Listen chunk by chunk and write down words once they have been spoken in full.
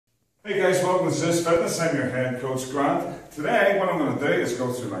Hey guys, welcome to Zeus Fitness. I'm your head coach Grant. Today what I'm going to do is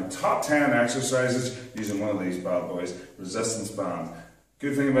go through my top 10 exercises using one of these bad boys, resistance band.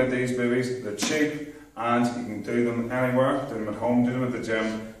 Good thing about these babies, they're cheap and you can do them anywhere. Do them at home, do them at the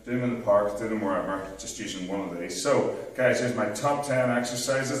gym, do them in the park, do them wherever, just using one of these. So guys, here's my top 10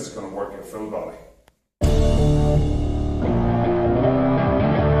 exercises. It's going to work your full body.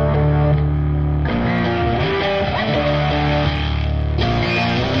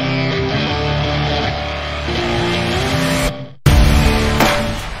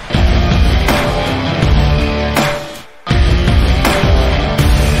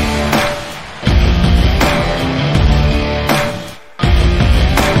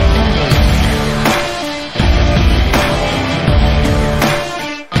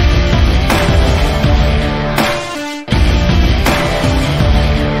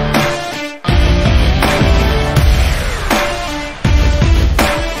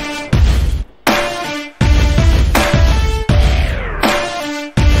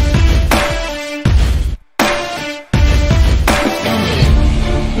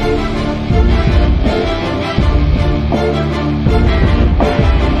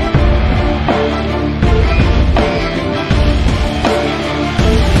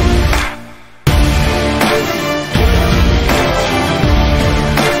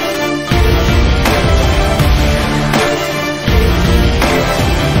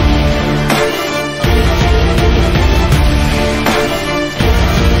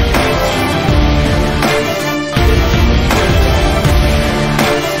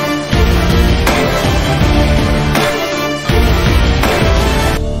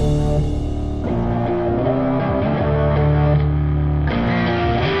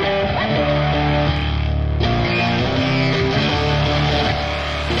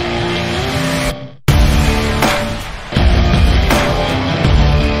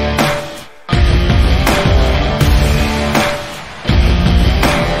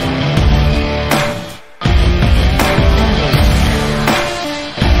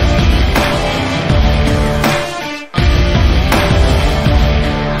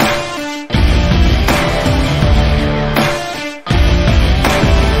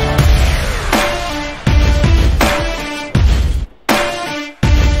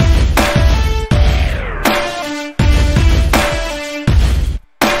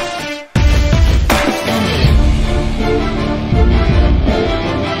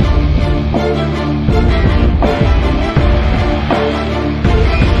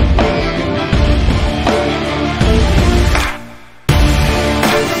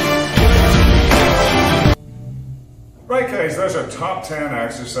 Right guys, there's our top 10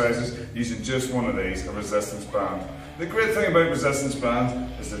 exercises using just one of these, a resistance band. The great thing about resistance bands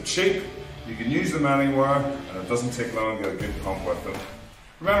is they're cheap, you can use them anywhere, and it doesn't take long to get a good pump with them.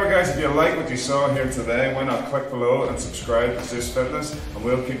 Remember guys, if you like what you saw here today, why not click below and subscribe to Zeus Fitness, and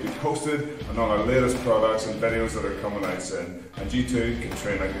we'll keep you posted on all our latest products and videos that are coming out soon. And you too can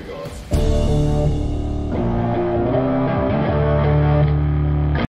train like a god.